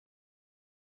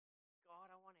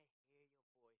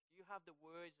have the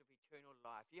words of eternal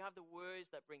life. You have the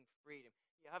words that bring freedom.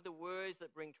 You have the words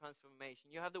that bring transformation.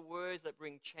 You have the words that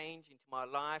bring change into my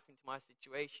life, into my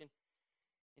situation,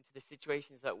 into the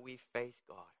situations that we face,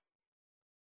 God.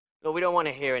 Lord, we don't want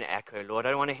to hear an echo, Lord. I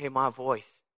don't want to hear my voice.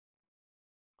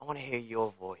 I want to hear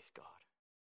your voice, God.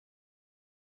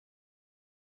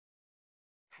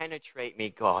 Penetrate me,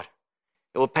 God.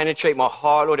 It will penetrate my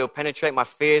heart, Lord. It will penetrate my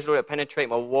fears, Lord. It will penetrate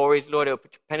my worries, Lord. It will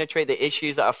penetrate the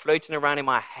issues that are floating around in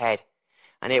my head.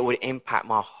 And it would impact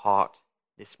my heart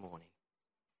this morning.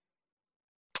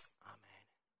 Amen.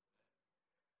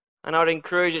 And I would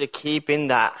encourage you to keep in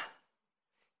that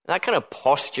kind of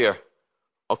posture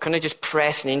of kind of just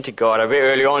pressing into God. A bit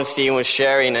earlier on, Stephen was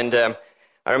sharing, and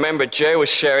I remember Joe was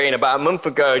sharing about a month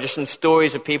ago just some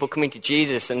stories of people coming to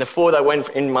Jesus. And the thought that went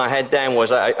in my head then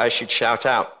was I should shout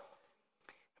out.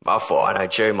 But I thought, I know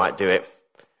Joe might do it.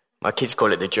 My kids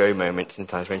call it the Joe moment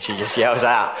sometimes when she just yells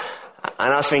out.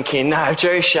 And I was thinking, no, if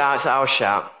Joe shouts, I'll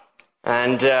shout.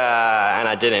 And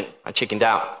I didn't. I chickened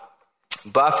out.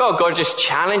 But I felt God just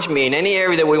challenged me in any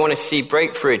area that we want to see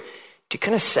breakthrough to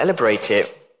kind of celebrate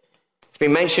it. It's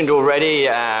been mentioned already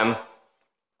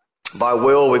by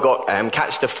Will. We've got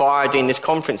Catch the Fire doing this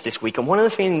conference this week. And one of the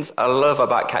things I love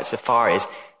about Catch the Fire is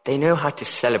they know how to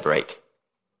celebrate.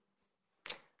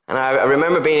 And I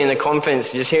remember being in the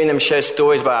conference, just hearing them share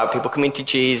stories about people coming to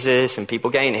Jesus and people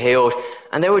getting healed.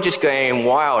 And they were just going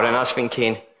wild. And I was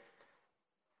thinking,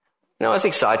 I was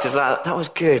excited. That was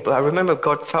good. But I remember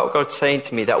felt God saying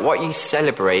to me that what you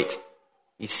celebrate,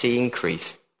 you see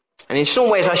increase. And in some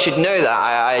ways I should know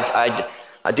that.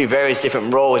 I do various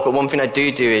different roles. But one thing I do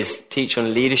is teach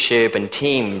on leadership and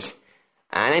teams.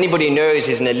 And anybody who knows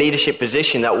who's in a leadership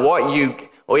position that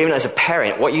or even as a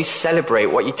parent, what you celebrate,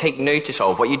 what you take notice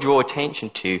of, what you draw attention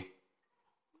to,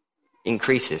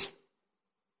 increases.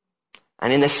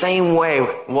 And in the same way,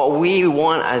 what we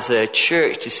want as a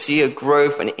church to see a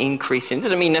growth and increase in, it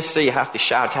doesn't mean necessarily you have to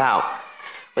shout out,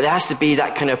 but there has to be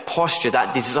that kind of posture,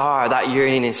 that desire, that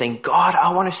yearning, and saying, God,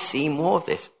 I want to see more of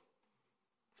this.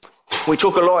 We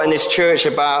talk a lot in this church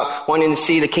about wanting to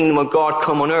see the kingdom of God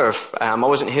come on earth. I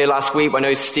wasn't here last week, but I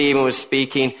know Stephen was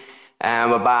speaking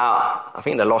about, I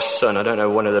think, the lost son. I don't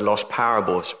know, one of the lost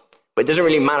parables. But it doesn't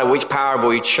really matter which parable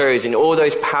he chose. In all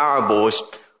those parables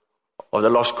of the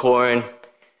lost coin,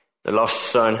 the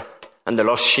lost son, and the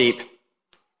lost sheep,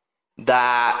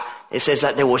 that it says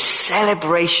that there was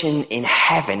celebration in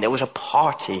heaven. There was a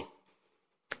party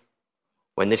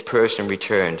when this person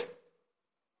returned.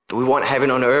 Do we want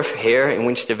heaven on earth here in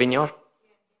Winchester Vineyard?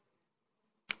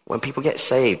 When people get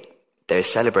saved, they're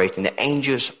celebrating. The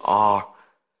angels are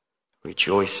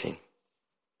rejoicing.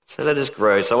 So let us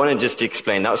grow. So I wanted just to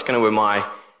explain. That was kind of where my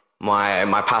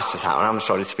pastor's hat on. I haven't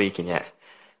started speaking yet,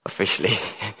 officially.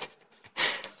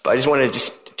 But I just wanted to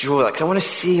just draw that, because I want to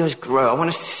see us grow. I want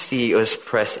us to see us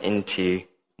press into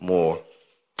more.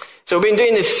 So we've been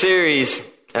doing this series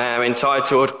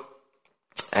entitled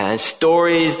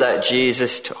Stories That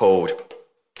Jesus Told.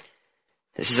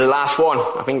 This is the last one.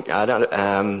 I think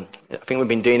we've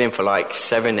been doing them for like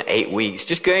 7-8 weeks.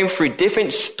 Just going through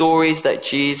different stories that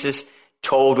Jesus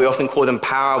told. We often call them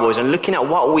parables, and looking at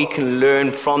what we can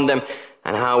learn from them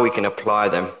and how we can apply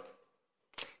them.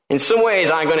 In some ways,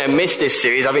 I'm going to miss this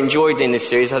series. I've enjoyed doing this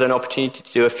series. I had an opportunity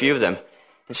to do a few of them.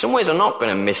 In some ways, I'm not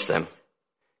going to miss them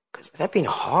because they've been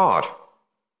hard.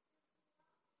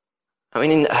 I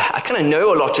mean, I kind of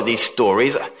know a lot of these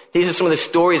stories. These are some of the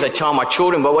stories I tell my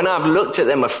children, but when I've looked at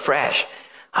them afresh,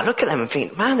 I look at them and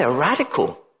think, man, they're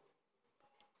radical.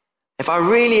 If I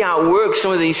really outwork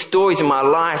some of these stories in my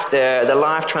life, they're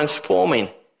life transforming.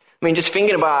 I mean, just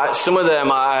thinking about some of them,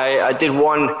 I did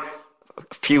one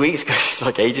a few weeks ago, it's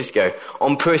like ages ago,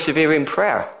 on persevering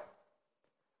prayer.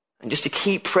 And just to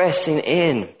keep pressing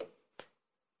in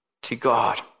to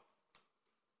God.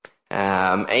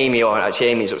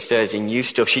 Amy's upstairs in youth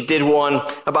stuff. She did one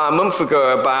about a month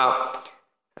ago about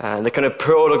the kind of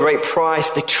pearl of great price,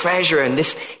 the treasure, and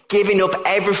this giving up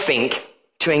everything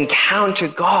to encounter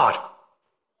God.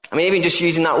 I mean, even just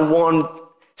using that one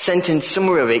sentence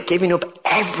summary of it, giving up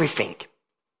everything.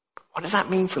 What does that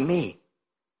mean for me?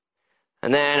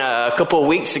 And then a couple of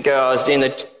weeks ago, I was doing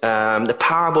the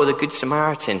parable of the Good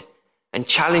Samaritan and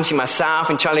challenging myself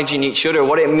and challenging each other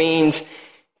what it means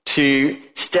to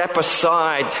step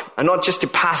aside and not just to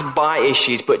pass by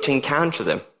issues, but to encounter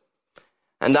them.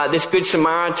 And that this Good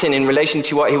Samaritan, in relation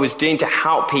to what he was doing to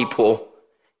help people,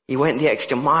 he went the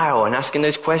extra mile and asking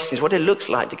those questions, what it looks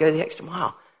like to go the extra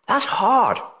mile. That's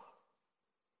hard.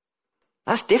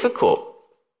 That's difficult.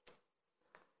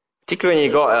 Particularly when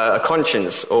you've got a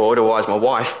conscience, or otherwise my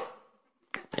wife.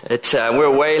 We were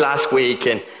away last week,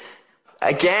 and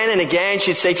again and again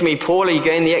she'd say to me, Paul, are you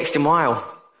going the extra mile?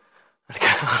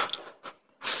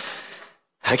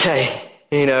 Okay,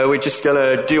 we're just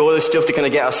going to do all the stuff to kind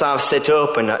of get ourselves set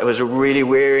up. And it was really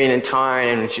wearying and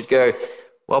tiring. And she'd go,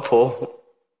 well, Paul,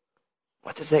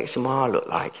 what does the extra mile look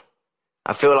like?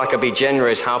 I feel like I'd be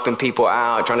generous, helping people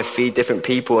out, trying to feed different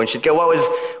people. And she'd go,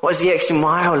 what does the extra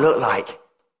mile look like?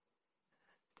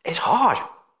 It's hard.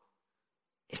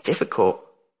 It's difficult.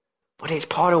 But it's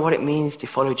part of what it means to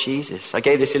follow Jesus. I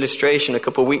gave this illustration a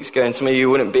couple of weeks ago, and some of you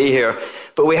wouldn't be here.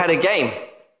 But we had a game.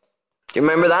 Do you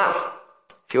remember that?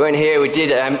 If you weren't here, we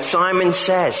did Simon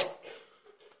Says.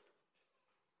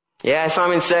 Yeah,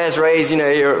 Simon Says, raise,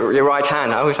 your right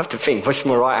hand. I always have to think, which is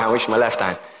my right hand, which is my left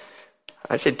hand.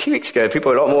 I said 2 weeks ago,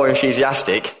 people are a lot more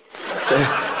enthusiastic. So,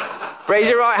 raise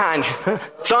your right hand.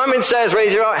 Simon Says,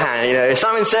 raise your right hand.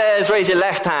 Simon Says, raise your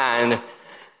left hand.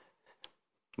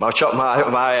 My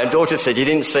daughter said, you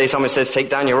didn't say Simon Says, take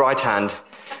down your right hand.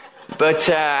 But,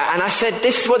 and I said,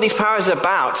 this is what these powers are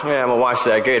about. Yeah, my wife's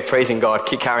there, good, praising God,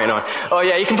 keep carrying on. Oh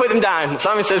yeah, you can put them down.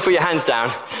 Simon Says, put your hands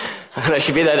down. And they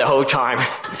should be there the whole time.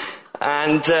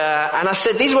 And I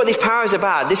said, these are what these powers are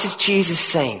about. This is Jesus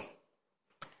saying.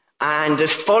 And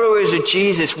as followers of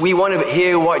Jesus, we want to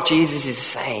hear what Jesus is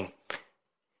saying.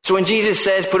 So when Jesus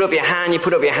says, put up your hand, you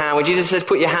put up your hand. When Jesus says,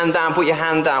 put your hand down, put your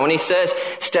hand down. When he says,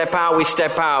 step out, we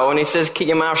step out. When he says, keep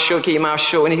your mouth shut, keep your mouth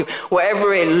shut.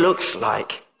 Whatever it looks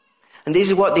like. And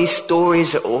these are what these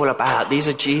stories are all about. These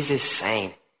are Jesus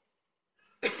saying.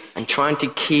 And trying to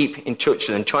keep in touch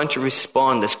with them, trying to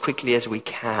respond as quickly as we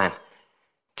can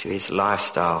to his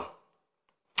lifestyle.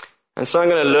 And so I'm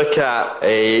going to look at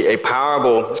a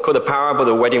parable. It's called the parable of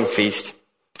the wedding feast.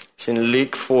 It's in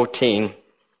Luke 14,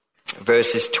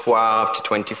 verses 12 to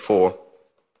 24.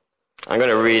 I'm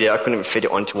going to read it. I couldn't fit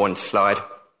it onto one slide.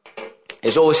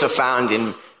 It's also found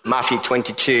in Matthew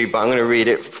 22, but I'm going to read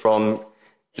it from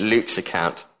Luke's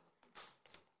account.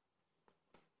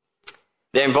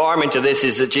 The environment of this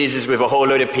is that Jesus, with a whole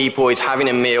load of people, is having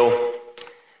a meal.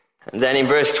 And then in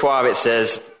verse 12 it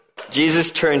says,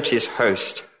 Jesus turned to his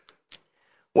host.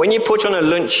 When you put on a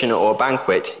luncheon or a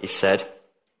banquet, he said,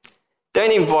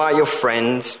 don't invite your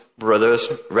friends, brothers,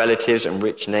 relatives, and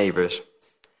rich neighbors,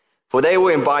 for they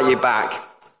will invite you back,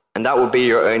 and that will be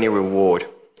your only reward.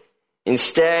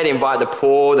 Instead, invite the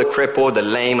poor, the crippled, the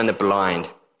lame, and the blind.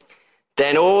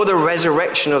 Then all the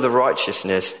resurrection of the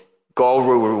righteousness, God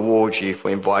will reward you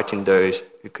for inviting those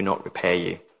who cannot repay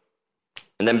you.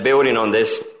 And then building on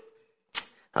this,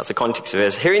 that's the context of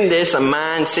this. Hearing this, a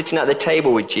man sitting at the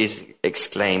table with Jesus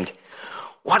exclaimed,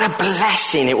 what a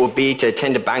blessing it will be to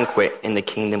attend a banquet in the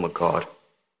kingdom of God.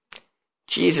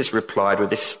 Jesus replied with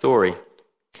this story.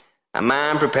 A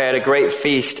man prepared a great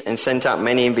feast and sent out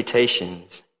many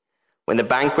invitations. When the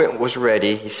banquet was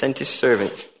ready, he sent his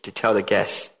servants to tell the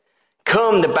guests,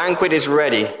 come, the banquet is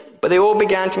ready. But they all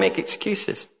began to make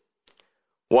excuses.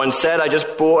 One said, I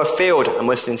just bought a field. I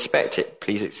must inspect it.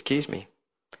 Please excuse me.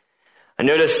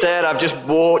 Another said, I've just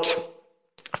bought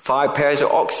 5 pairs of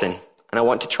oxen and I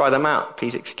want to try them out.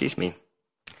 Please excuse me.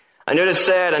 Another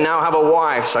said, I now have a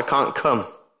wife, so I can't come.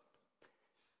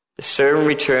 The servant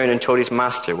returned and told his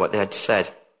master what they had said.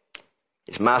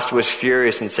 His master was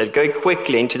furious and said, go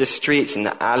quickly into the streets and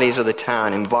the alleys of the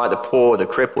town, invite the poor, the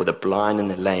crippled, the blind,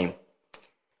 and the lame.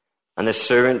 And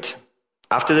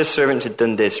after the servant had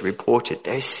done this, reported,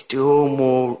 there's still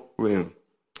more room.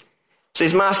 So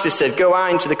his master said, go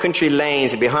out into the country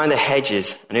lanes and behind the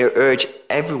hedges, and he'll urge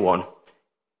everyone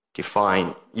you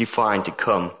find to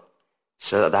come,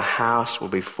 so that the house will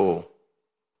be full.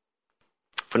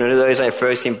 For none of those I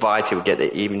first invited will get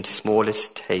the even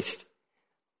smallest taste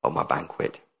of my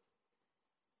banquet.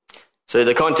 So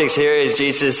the context here is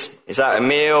Jesus is at a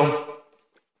meal,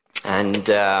 and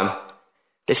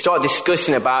they start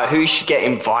discussing about who should get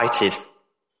invited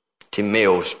to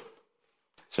meals.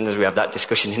 Sometimes we have that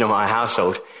discussion in my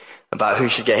household about who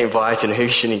should get invited and who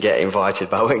shouldn't get invited,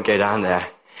 but I won't go down there.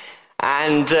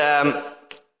 And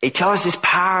he tells this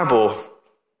parable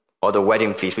of the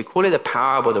wedding feast. We call it the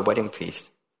parable of the wedding feast.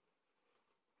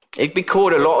 It'd be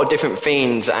called a lot of different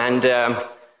things, and I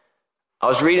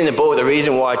was reading the book, the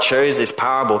reason why I chose this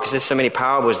parable, because there's so many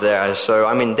parables there, so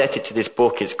I'm indebted to this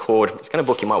book. It's kind of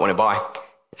book you might want to buy.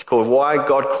 It's called Why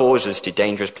God Calls Us to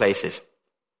Dangerous Places.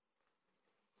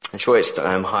 I'm sure it's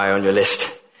high on your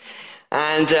list.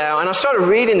 And I started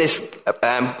reading this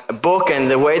book, and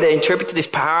the way they interpreted this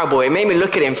parable, it made me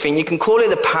look at it and think, you can call it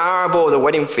the parable of the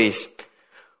wedding feast,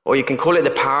 or you can call it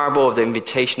the parable of the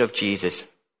invitation of Jesus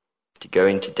to go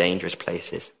into dangerous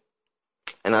places.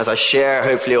 And as I share,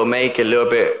 hopefully it'll make a little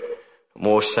bit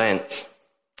more sense.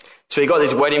 So we got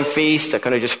this wedding feast. I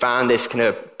kind of just found this kind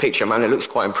of picture. Man, it looks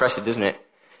quite impressive, doesn't it?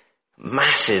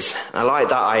 Masses. I like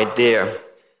that idea.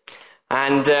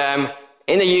 And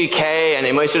in the UK and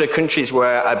in most other countries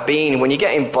where I've been, when you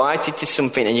get invited to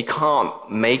something and you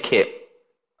can't make it,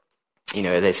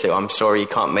 they say, I'm sorry, you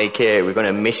can't make it. We're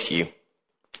going to miss you.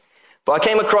 But I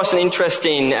came across an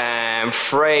interesting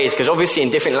phrase, because obviously in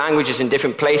different languages, in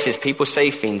different places, people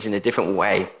say things in a different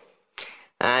way.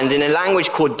 And in a language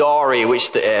called Dari,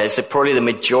 which is probably the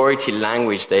majority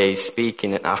language they speak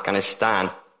in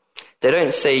Afghanistan, they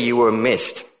don't say you were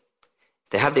missed.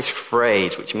 They have this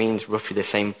phrase which means roughly the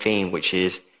same thing, which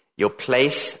is, your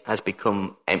place has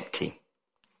become empty.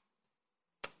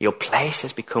 Your place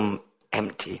has become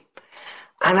empty.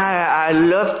 And I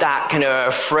love that kind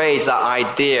of phrase, that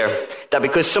idea, that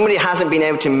because somebody hasn't been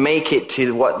able to make it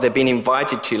to what they've been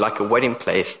invited to, like a wedding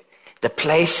place, the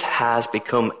place has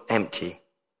become empty.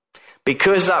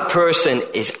 Because that person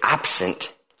is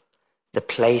absent, the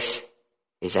place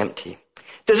is empty.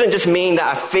 It doesn't just mean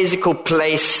that a physical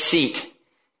place seat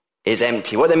is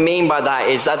empty. What they mean by that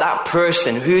is that that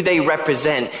person, who they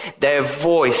represent, their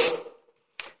voice,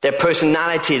 their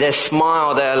personality, their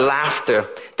smile, their laughter,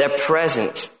 their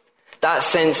presence, that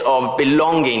sense of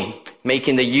belonging,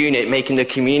 making the unit, making the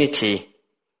community,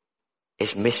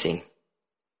 is missing.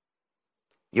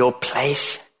 Your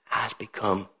place has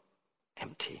become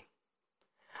empty.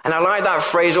 And I like that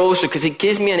phrase also because it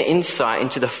gives me an insight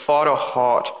into the Father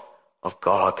heart of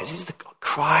God, because it's the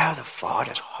cry of the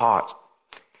Father's heart.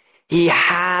 He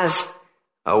has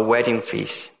a wedding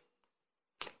feast.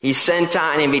 He sent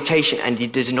out an invitation and he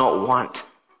does not want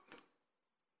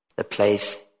the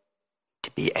place to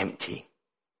be empty.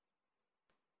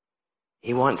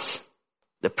 He wants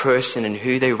the person and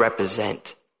who they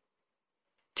represent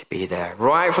to be there.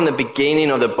 Right from the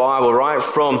beginning of the Bible, right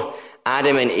from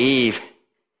Adam and Eve,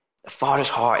 the Father's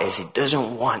heart is he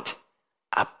doesn't want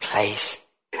a place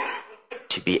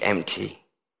to be empty.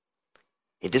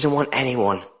 He doesn't want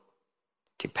anyone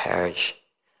to perish.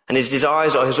 And his desire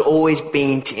has always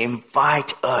been to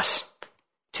invite us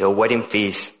to a wedding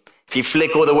feast. If you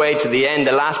flick all the way to the end,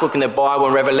 the last book in the Bible,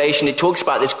 in Revelation, it talks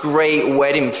about this great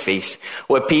wedding feast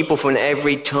where people from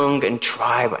every tongue and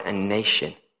tribe and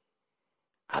nation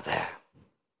are there.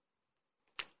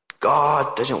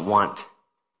 God doesn't want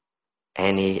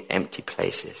any empty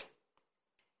places.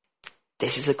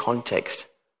 This is the context.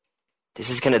 This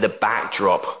is kind of the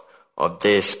backdrop of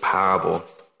this parable.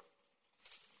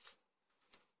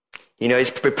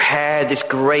 He's prepared this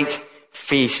great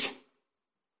feast.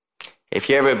 If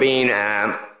you've ever been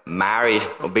married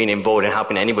or been involved in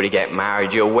helping anybody get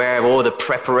married, you're aware of all the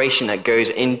preparation that goes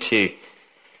into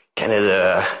kind of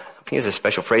I think there's a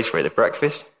special phrase for it, the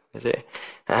breakfast, is it?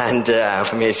 And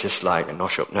for me, it's just like a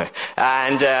nosh up, no.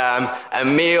 And a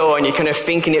meal, and you're kind of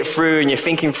thinking it through, and you're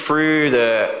thinking through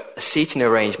the seating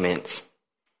arrangements.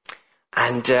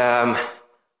 And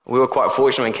we were quite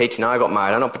fortunate when Katie and I got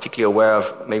married. I'm not particularly aware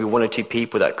of maybe one or two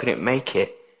people that couldn't make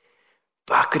it.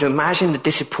 But I could imagine the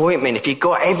disappointment if you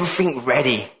got everything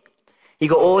ready. You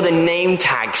got all the name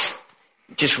tags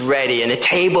just ready and the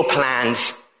table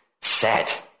plans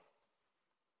set.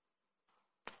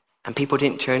 And people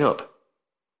didn't turn up.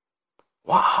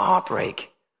 What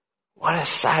heartbreak. What a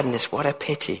sadness. What a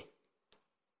pity.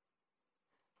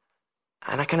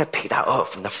 And I kind of picked that up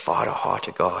from the Father heart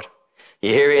of God.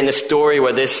 You hear it in the story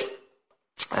where this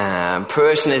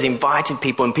person has invited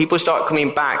people and people start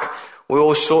coming back with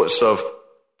all sorts of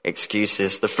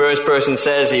excuses. The first person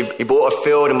says he bought a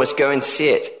field and must go and see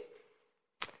it.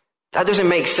 That doesn't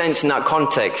make sense in that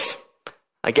context.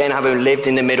 Again, having lived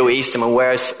in the Middle East, I'm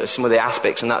aware of some of the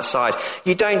aspects on that side.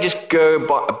 You don't just go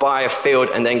buy a field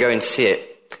and then go and see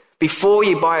it. Before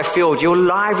you buy a field, your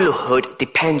livelihood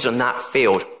depends on that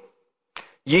field.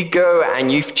 You go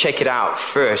and you check it out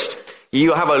first.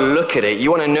 You have a look at it.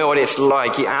 You want to know what it's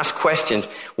like. You ask questions.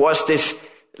 What's this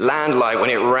land like when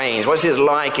it rains? What's it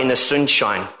like in the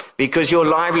sunshine? Because your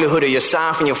livelihood or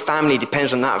yourself and your family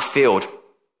depends on that field.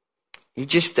 You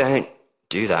just don't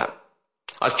do that.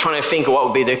 I was trying to think of what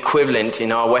would be the equivalent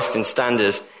in our Western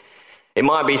standards. It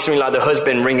might be something like the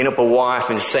husband ringing up a wife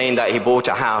and saying that he bought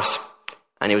a house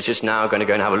and he was just now going to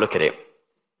go and have a look at it.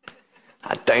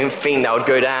 I don't think that would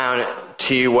go down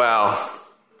too well.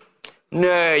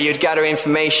 No, you'd gather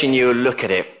information, you would look at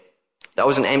it. That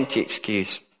was an empty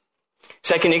excuse.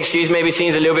 Second excuse maybe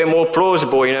seems a little bit more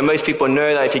plausible. Most people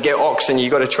know that if you get oxen,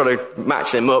 you've got to try to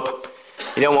match them up.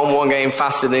 You don't want one going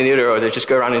faster than the other or they just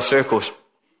go around in circles.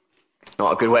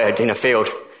 Not a good way of doing a field.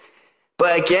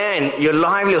 But again, your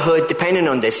livelihood depending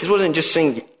on this wasn't just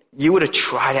saying you would have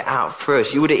tried it out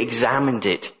first. You would have examined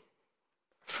it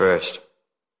first.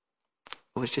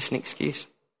 It was just an excuse.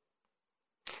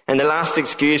 And the last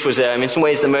excuse was, in some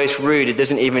ways, the most rude. It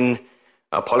doesn't even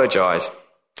apologize.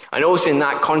 And also in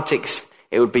that context,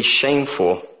 it would be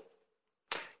shameful.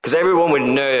 Because everyone would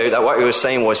know that what he was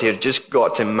saying was he had just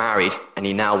got married and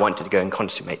he now wanted to go and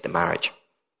consummate the marriage.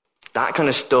 That kind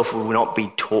of stuff will not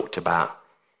be talked about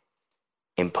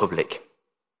in public.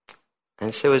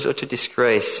 And so it was utter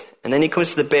disgrace. And then he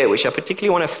comes to the bit which I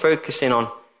particularly want to focus in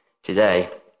on today,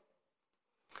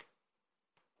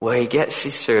 where he gets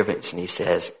his servants and he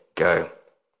says, go.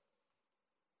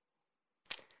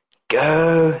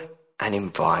 Go and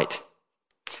invite.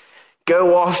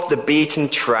 Go off the beaten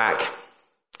track.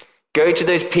 Go to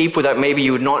those people that maybe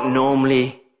you would not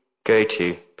normally go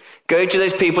to. Go to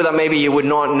those people that maybe you would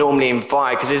not normally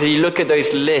invite. Because as you look at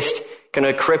those lists, kind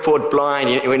of crippled, blind,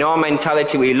 in our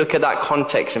mentality, we look at that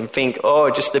context and think,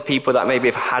 oh, just the people that maybe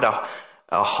have had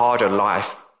a harder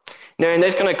life. No, in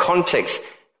those kind of contexts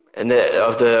of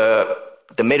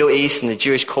the Middle East and the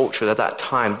Jewish culture at that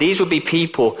time, these would be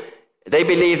people, they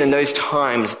believed in those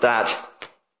times that,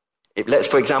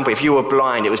 for example, if you were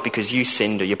blind, it was because you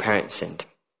sinned or your parents sinned.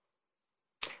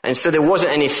 And so there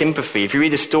wasn't any sympathy. If you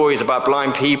read the stories about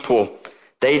blind people,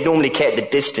 they normally kept the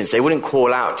distance. They wouldn't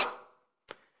call out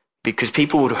because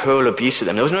people would hurl abuse at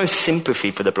them. There was no sympathy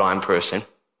for the blind person.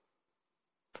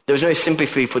 There was no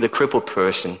sympathy for the crippled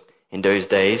person in those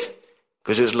days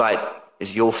because it was like,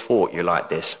 it's your fault you're like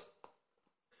this.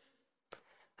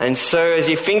 And so as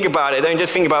you think about it, don't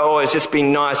just think about, oh, it's just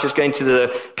being nice, just going to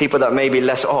the people that may be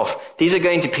less off. These are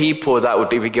going to people that would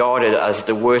be regarded as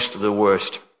the worst of the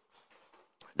worst.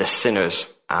 The sinners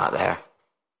out there.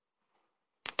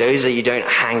 Those that you don't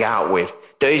hang out with.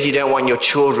 Those you don't want your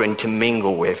children to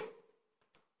mingle with.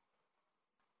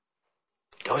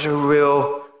 Those are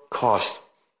real cost.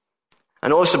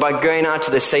 And also by going out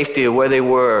to the safety of where they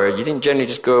were, you didn't generally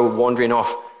just go wandering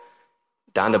off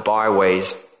down the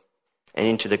byways and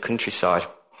into the countryside.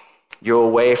 You were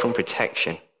away from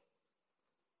protection.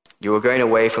 You were going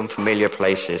away from familiar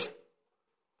places.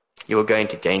 You were going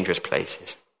to dangerous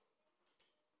places.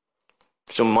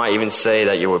 Some might even say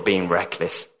that you were being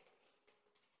reckless.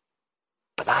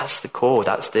 But that's the call.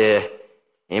 That's the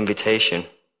invitation.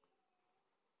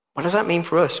 What does that mean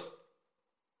for us?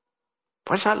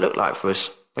 What does that look like for us?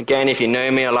 Again, if you know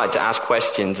me, I like to ask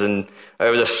questions. And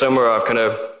over the summer, I've kind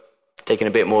of taken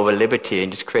a bit more of a liberty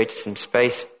and just created some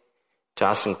space to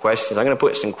ask some questions. I'm going to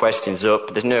put some questions up.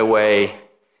 There's no way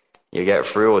you get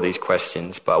through all these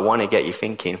questions, but I want to get you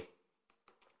thinking.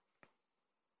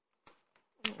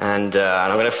 And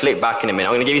I'm going to flip back in a minute.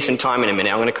 I'm going to give you some time in a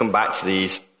minute. I'm going to come back to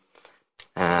these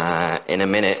in a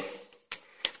minute.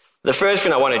 The first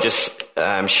thing I want to just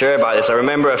share about this, I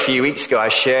remember a few weeks ago I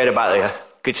shared about the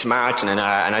Good Samaritan, and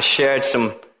I shared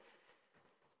some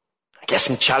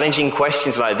challenging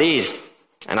questions like these.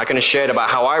 And I kind of shared about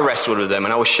how I wrestled with them,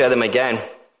 and I will share them again.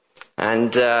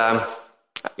 And,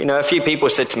 a few people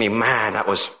said to me, man, that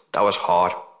was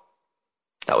hard.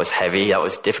 That was heavy. That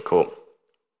was difficult.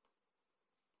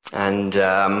 And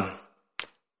I'm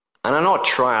not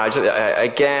trying,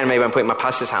 again, maybe I'm putting my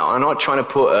pastor's hat on. I'm not trying to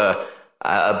put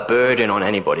a burden on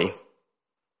anybody.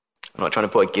 I'm not trying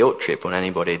to put a guilt trip on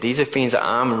anybody. These are things that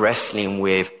I'm wrestling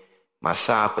with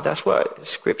myself, but that's what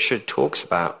Scripture talks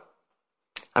about.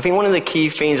 I think one of the key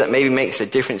things that maybe makes a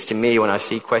difference to me when I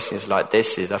see questions like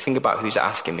this is I think about who's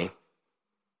asking me.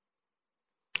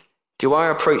 Do I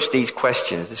approach these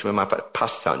questions, this is where my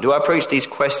pastor's hat on, do I approach these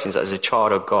questions as a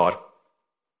child of God?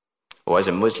 Or as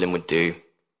a Muslim would do,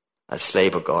 as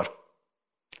slave of God?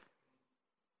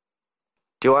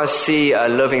 Do I see a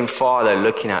loving father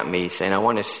looking at me saying, I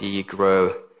want to see you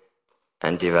grow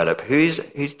and develop? Who's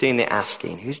doing the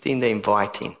asking? Who's doing the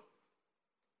inviting?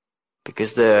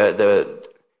 Because the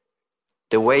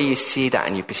way you see that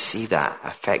and you perceive that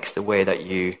affects the way that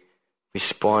you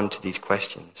respond to these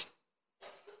questions.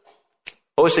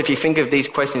 Also, if you think of these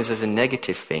questions as a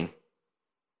negative thing,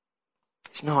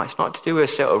 it's not to do with a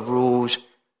set of rules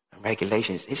and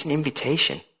regulations. It's an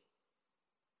invitation.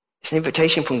 It's an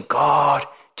invitation from God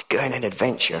to go on an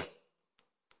adventure.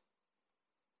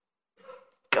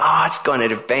 God's got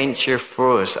an adventure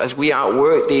for us. As we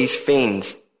outwork these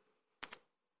things,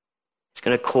 it's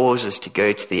going to cause us to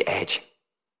go to the edge.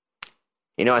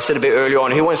 I said a bit earlier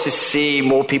on, who wants to see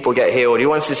more people get healed? Who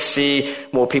wants to see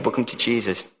more people come to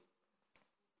Jesus?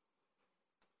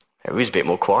 Everybody's a bit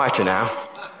more quieter now.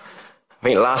 I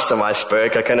think last time I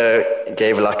spoke, I kind of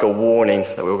gave like a warning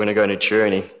that we were going to go on a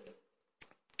journey.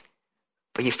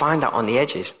 But you find that on the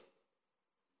edges.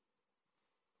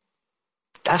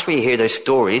 That's where you hear those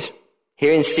stories.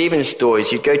 Hearing Stephen's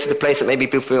stories, you go to the place that maybe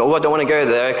people think, I don't want to go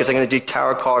there because they're going to do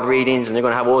tarot card readings and they're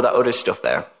going to have all that other stuff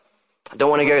there. I don't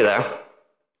want to go there.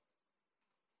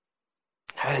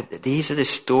 These are the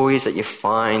stories that you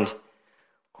find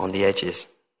on the edges.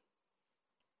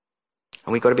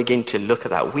 And we've got to begin to look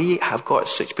at that. We have got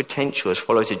such potential as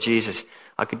followers of Jesus.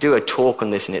 I could do a talk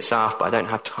on this in itself, but I don't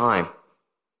have time.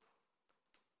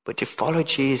 But to follow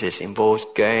Jesus involves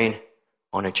going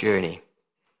on a journey.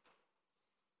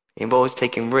 It involves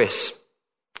taking risks.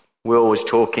 Will was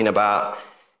talking about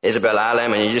Isabel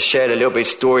Allen, and he just shared a little bit of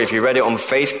story. If you read it on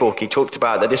Facebook, he talked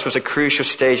about that this was a crucial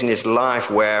stage in his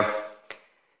life where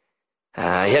he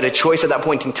had a choice at that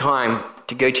point in time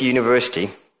to go to university.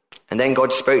 And then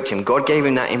God spoke to him. God gave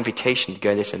him that invitation to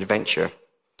go on this adventure.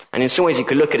 And in some ways you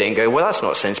could look at it and go, well, that's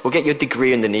not sensible. Get your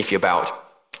degree underneath your belt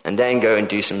and then go and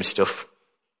do some stuff.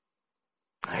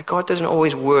 God doesn't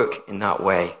always work in that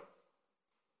way.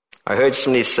 I heard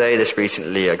somebody say this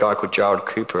recently, a guy called Gerald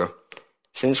Cooper.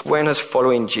 Since when has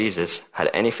following Jesus had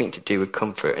anything to do with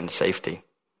comfort and safety?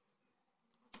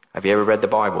 Have you ever read the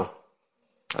Bible?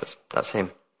 That's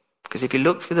him. Because if you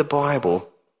look through the Bible,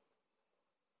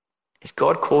 it's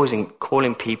God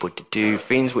calling people to do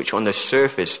things which on the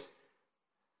surface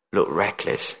look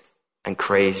reckless and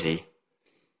crazy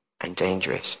and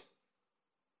dangerous.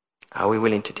 Are we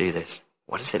willing to do this?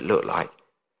 What does it look like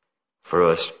for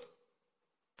us?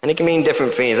 And it can mean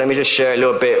different things. Let me just share a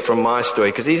little bit from my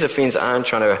story, because these are things that I'm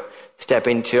trying to step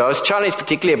into. I was challenged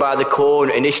particularly about the call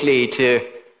initially to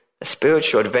a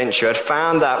spiritual adventure. I'd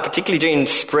found that particularly during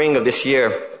spring of this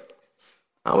year,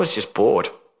 I was just bored.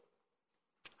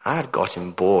 I had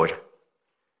gotten bored.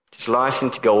 Just life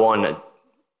seemed to go on. And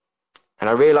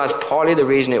I realized partly the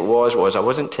reason it was I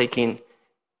wasn't taking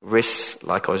risks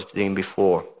like I was doing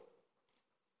before.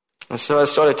 And so I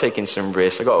started taking some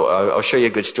risks. I'll show you a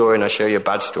good story and I'll show you a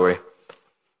bad story.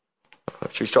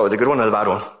 Should we start with the good one or the bad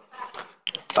one?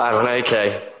 Bad one,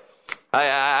 okay.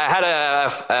 I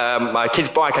had my kid's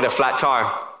bike had a flat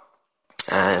tire.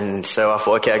 And so I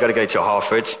thought, okay, I got to go to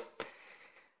Harford.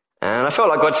 And I felt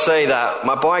like God say that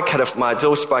my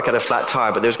daughter's bike had a flat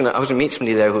tire, but I was going to meet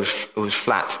somebody there who was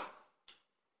flat.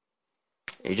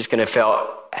 You're just going to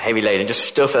feel heavy laden, just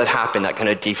stuff that happened that kind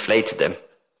of deflated them.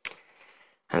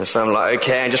 And so I'm like,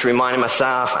 okay, I'm just reminding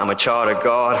myself I'm a child of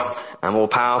God. I'm all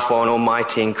powerful and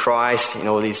almighty in Christ. You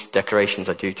know, all these declarations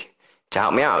I do to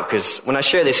help me out. Because when I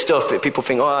share this stuff, people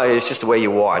think, oh, it's just the way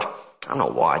you're wired. I'm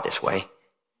not wired this way.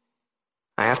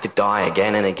 I have to die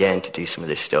again and again to do some of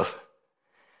this stuff.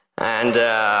 And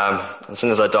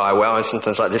sometimes I die well, and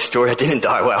sometimes like this story, I didn't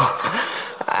die well.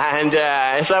 And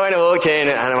so when I walked in,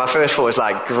 and my first thought was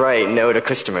like, great, no other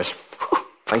customers. Whew,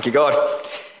 thank you, God.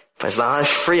 But it's like,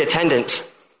 it's free attendance.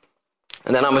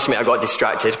 And then I must admit, I got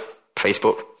distracted.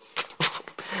 Facebook.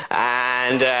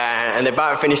 And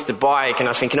about to finish the bike, and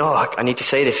I was thinking, oh, I need to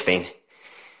say this thing.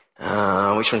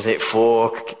 Which one's it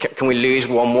for? Can we lose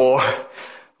one more?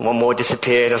 One more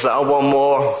disappeared. I was like, oh, one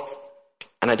more.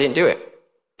 And I didn't do it.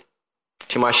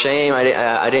 To my shame,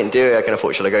 I didn't do it. I kind of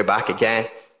thought, should I go back again?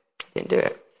 Didn't do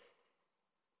it.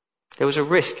 There was a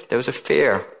risk. There was a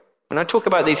fear. When I talk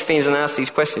about these things and ask these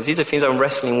questions, these are things I'm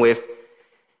wrestling with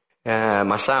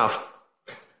myself.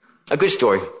 A good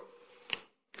story.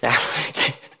 Yeah.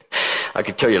 I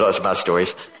could tell you lots of bad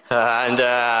stories.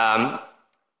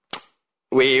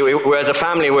 We were, as a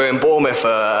family, we were in Bournemouth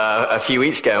a few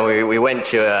weeks ago, and we went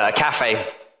to a cafe.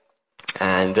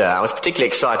 And I was particularly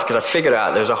excited because I figured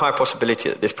out there was a high possibility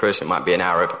that this person might be an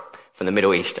Arab from the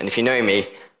Middle East. And if you know me,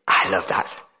 I love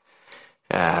that.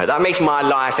 That makes my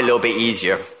life a little bit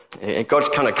easier. God's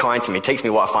kind of kind to me. It takes me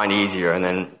what I find easier and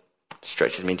then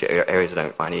stretches me into areas I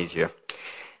don't find easier.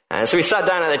 And so we sat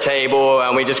down at the table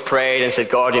and we just prayed and said,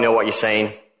 God, you know what you're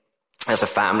saying as a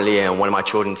family. And one of my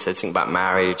children said something about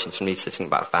marriage and somebody said something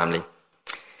about family.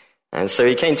 And so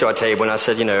he came to our table and I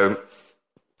said, you know,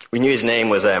 we knew his name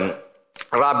was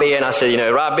Rabbi. And I said, you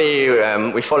know,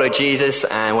 Rabbi, we follow Jesus.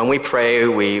 And when we pray,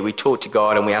 we talk to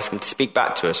God and we ask him to speak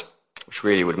back to us, which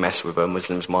really would mess with a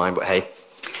Muslim's mind, but hey.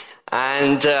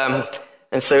 And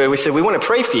so we said, we want to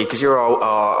pray for you because you're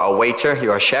our waiter,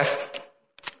 you're our chef.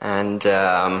 And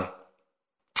then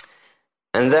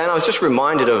I was just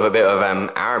reminded of a bit of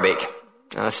Arabic.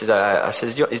 And I said,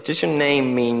 does your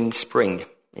name mean spring?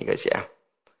 He goes, yeah.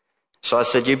 So I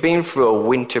said, you've been through a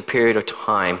winter period of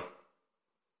time.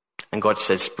 And God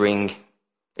said, spring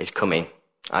is coming.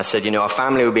 I said, you know, our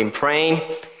family, we've been praying.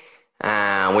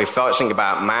 And we felt something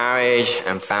about marriage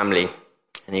and family.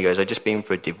 And he goes, I've just been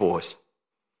through a divorce.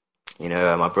 You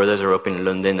know, my brothers are up in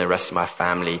London, the rest of my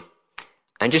family.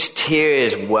 And just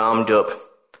tears whelmed up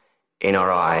in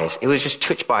our eyes. It was just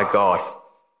touched by God.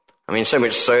 I mean, so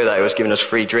much so that he was giving us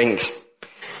free drinks.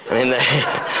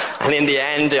 And in the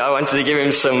end, I wanted to give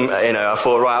him some, I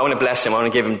thought, right, I want to bless him. I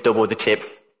want to give him double the tip,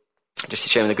 just to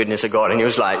show him the goodness of God. And he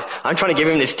was like, I'm trying to give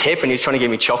him this tip, and he's trying to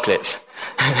give me chocolates.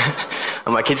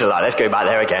 And my kids are like, let's go back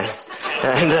there again.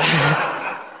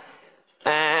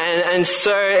 And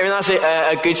so, that's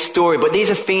a good story. But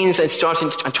these are themes that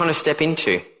I'm trying to step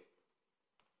into.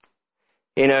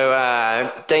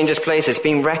 Dangerous places,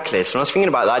 being reckless. When I was thinking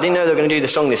about that, I didn't know they were going to do the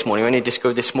song this morning. I only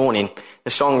discovered this morning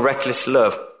the song Reckless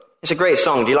Love. It's a great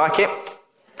song. Do you like it?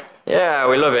 Yeah,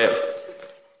 we love it.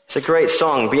 It's a great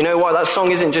song. But you know what? That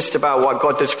song isn't just about what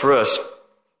God does for us.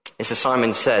 It's as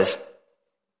Simon says,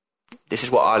 this is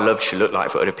what our love should look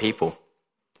like for other people.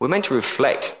 We're meant to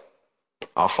reflect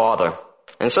our Father.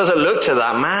 And so as I looked at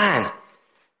that, man,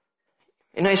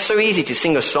 it's so easy to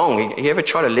sing a song. You ever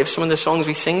try to live some of the songs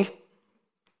we sing?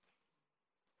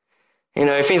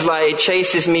 Things like, it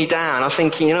chases me down. I was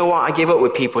thinking, you know what? I give up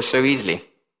with people so easily.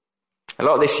 A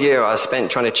lot of this year I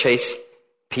spent trying to chase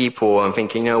people and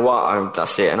thinking, you know what?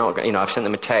 That's it. I've sent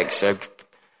them a text. I've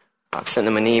sent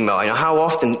them an email. How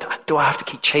often do I have to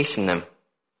keep chasing them?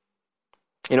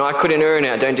 I couldn't earn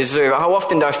it. I don't deserve it. How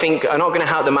often do I think I'm not going to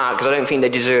help them out because I don't think they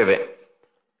deserve it?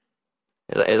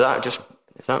 Is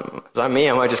that me?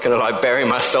 Am I just going to bury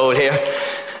my soul here?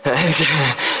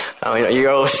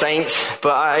 You're all saints.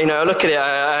 But I look at it.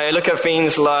 I look at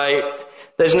things like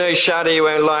there's no shadow you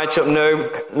won't light up,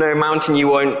 no mountain you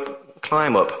won't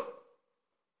climb up.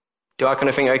 Do I kind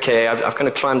of think, okay, I've kind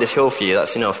of climbed this hill for you.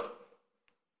 That's enough.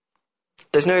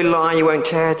 There's no lie you won't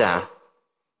tear down.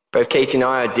 Both Katie and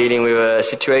I are dealing with a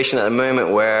situation at the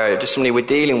moment where just somebody we're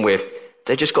dealing with,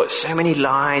 they've just got so many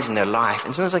lies in their life.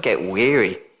 And sometimes I get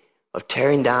weary of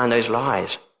tearing down those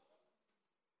lies.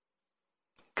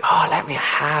 God, let me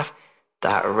have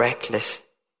that reckless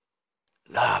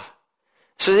love.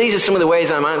 So these are some of the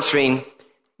ways I'm answering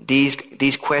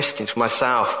these questions for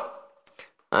myself.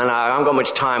 And I haven't got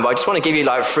much time, but I just want to give you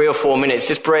 3 or 4 minutes.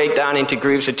 Just break down into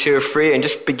groups of 2 or 3 and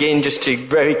just begin just to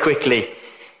very quickly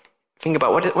think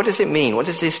about what does it mean? What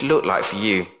does this look like for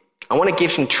you? I want to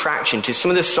give some traction to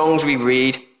some of the songs we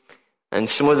read and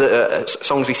some of the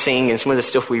songs we sing and some of the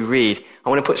stuff we read. I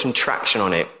want to put some traction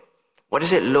on it. What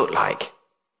does it look like?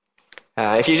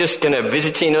 If you're just going to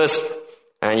visiting us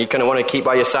and you kind of want to keep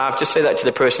by yourself, just say that to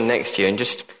the person next to you and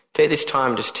just take this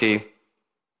time just to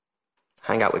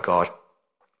hang out with God.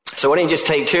 So why don't you just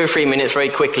take 2 or 3 minutes very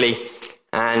quickly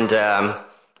and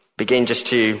begin just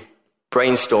to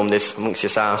brainstorm this amongst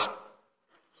yourselves.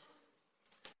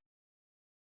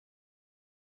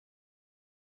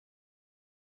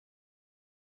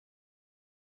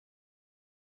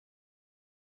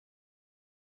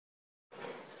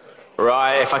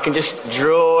 Right, if I can just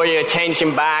draw your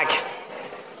attention back.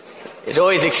 It's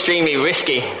always extremely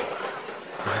risky.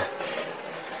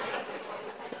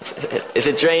 It's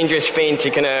a dangerous thing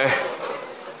to kind of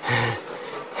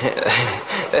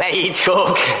let you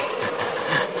talk.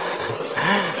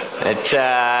 But,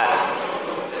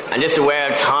 I'm just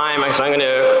aware of time, so I'm going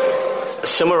to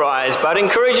summarize. But I'd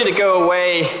encourage you to go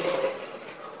away.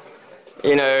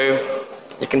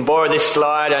 You can borrow this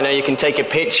slide. I know you can take a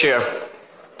picture.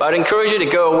 But I'd encourage you to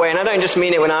go away. And I don't just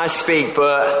mean it when I speak,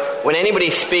 but when anybody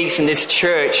speaks in this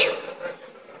church,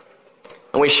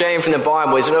 and we're sharing from the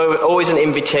Bible, it's always an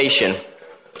invitation.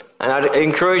 And I'd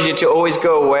encourage you to always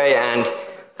go away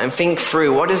and think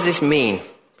through, what does this mean?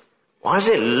 What does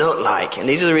it look like? And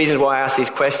these are the reasons why I ask these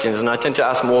questions. And I tend to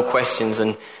ask more questions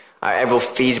than are ever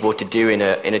feasible to do in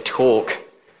a talk.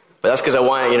 But that's because I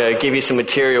want to, give you some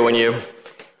material when you're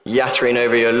yattering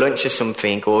over your lunch or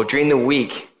something, or during the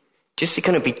week, just to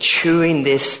kind of be chewing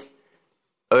this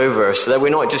over so that we're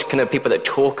not just kind of people that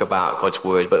talk about God's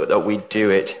word, but that we do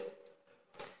it.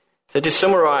 So to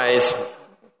summarize,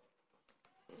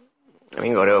 we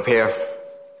can go up here.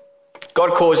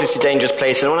 God calls us to dangerous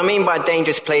places. And what I mean by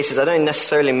dangerous places, I don't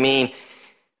necessarily mean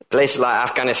places like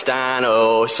Afghanistan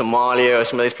or Somalia or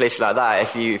some of those places like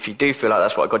that. If you do feel like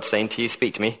that's what God's saying to you,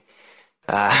 speak to me,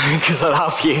 because I'll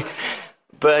help you.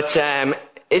 But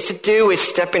it's to do with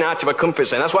stepping out of our comfort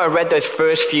zone. That's why I read those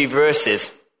first few verses,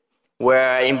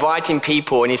 where inviting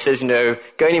people, and he says, go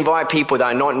and invite people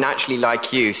that are not naturally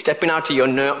like you. Stepping out of your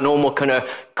normal kind of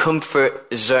comfort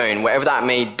zone, whatever that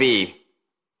may be.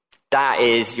 That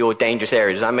is your dangerous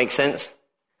area. Does that make sense?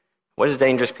 What is a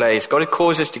dangerous place? God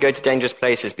calls us to go to dangerous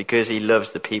places because he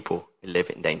loves the people who live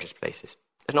in dangerous places.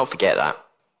 Let's not forget that.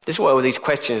 This is what all these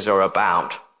questions are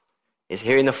about, is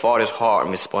hearing the Father's heart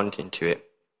and responding to it.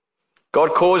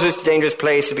 God calls us to dangerous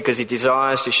places because he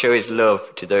desires to show his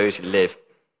love to those who live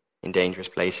in dangerous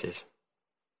places.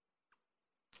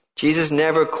 Jesus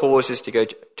never calls us to go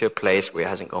to a place where he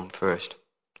hasn't gone first.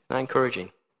 Isn't that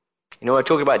encouraging? You know, I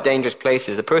talk about dangerous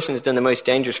places. The person who's done the most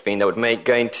dangerous thing that would make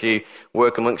going to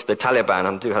work amongst the Taliban,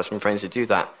 I do have some friends who do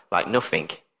that, like nothing,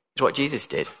 is what Jesus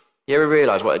did. You ever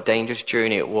realize what a dangerous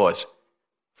journey it was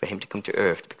for him to come to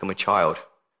earth, to become a child?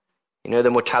 You know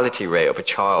the mortality rate of a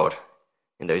child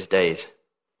in those days,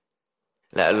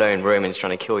 let alone Romans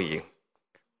trying to kill you.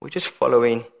 We're just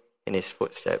following in his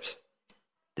footsteps,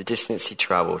 the distance he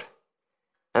traveled.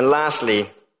 And lastly,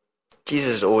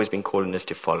 Jesus has always been calling us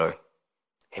to follow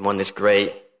him on this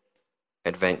great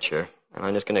adventure. And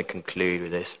I'm just going to conclude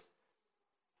with this.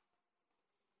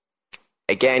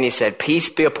 Again, he said, peace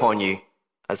be upon you.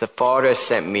 As the Father has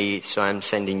sent me, so I'm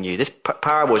sending you. This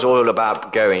parable is all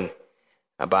about going,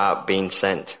 about being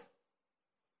sent.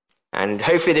 And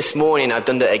hopefully this morning I've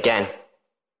done that again.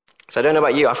 So I don't know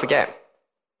about you, I forget.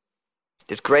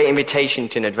 This great invitation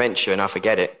to an adventure and I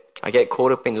forget it. I get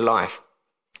caught up in life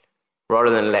rather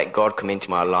than let God come into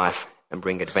my life and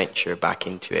bring adventure back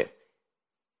into it,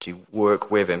 to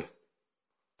work with him.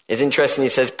 It's interesting, he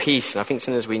says peace, and I think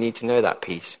sometimes we need to know that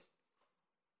peace.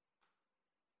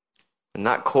 And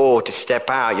that call to step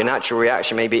out, your natural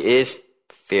reaction, maybe it is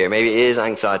fear, maybe it is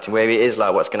anxiety, maybe it is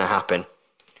like what's going to happen.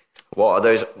 What are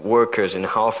those workers in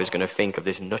Halfers going to think of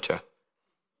this nutter?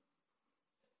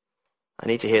 I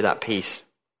need to hear that peace.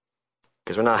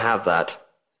 Because when I have that,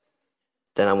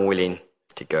 then I'm willing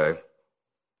to go.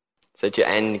 So to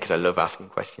end, because I love asking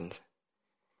questions.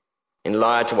 In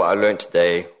light of what I learned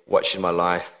today, what should my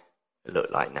life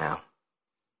look like now?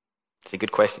 It's a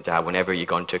good question to have whenever you've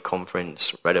gone to a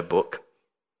conference, read a book,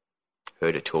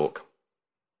 heard a talk.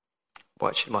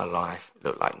 What should my life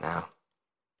look like now?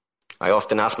 I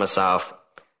often ask myself,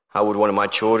 how would one of my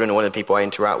children or one of the people I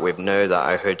interact with know that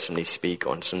I heard somebody speak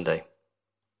on Sunday?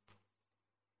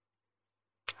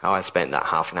 How I spent that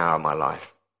half an hour of my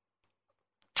life.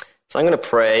 So I'm going to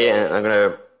pray and I'm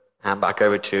going to hand back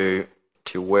over to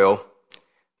Will.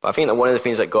 But I think that one of the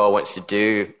things that God wants to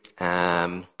do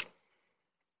in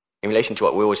relation to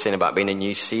what Will was saying about being a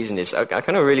new season is I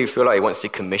kind of really feel like he wants to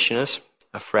commission us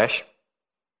afresh.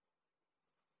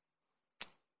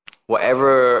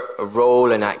 Whatever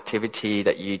role and activity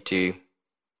that you do,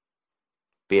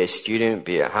 be it a student,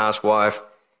 be it a housewife,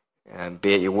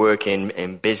 be it you work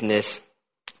in business,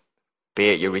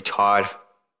 be it you're retired,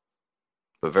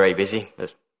 but very busy,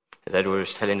 as Edward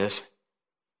was telling us,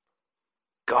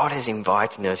 God is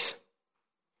inviting us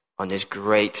on this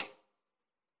great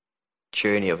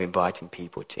journey of inviting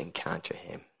people to encounter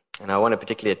him. And I want a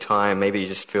particular time, maybe you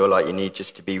just feel like you need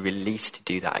just to be released to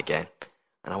do that again.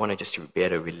 And I want to just to be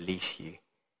able to release you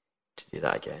to do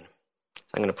that again. So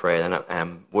I'm going to pray.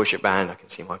 Then worship band, I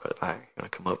can see Mike at the back, going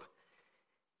to come up.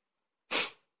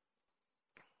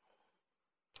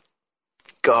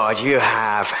 God, you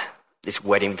have this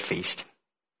wedding feast.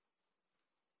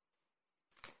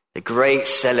 The great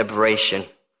celebration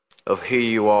of who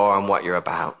you are and what you're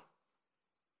about.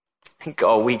 And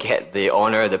God, we get the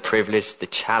honor, the privilege, the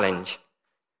challenge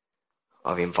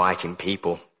of inviting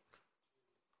people.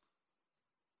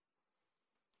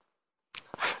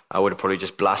 I would have probably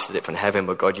just blasted it from heaven,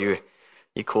 but God, you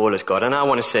call us, God. And I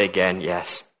want to say again,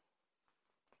 yes.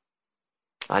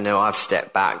 I know I've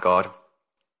stepped back, God.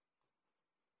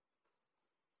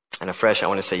 And afresh, I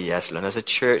want to say yes, Lord. As a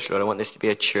church, Lord, I want this to be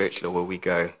a church, Lord, where we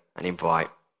go and invite.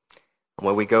 And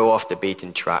where we go off the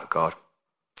beaten track, God.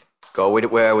 God,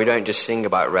 where we don't just sing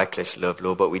about reckless love,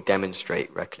 Lord, but we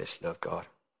demonstrate reckless love, God.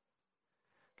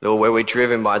 Lord, where we're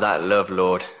driven by that love,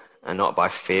 Lord, and not by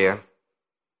fear,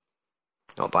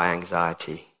 not by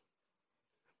anxiety,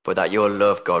 but that your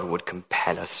love, God, would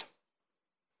compel us.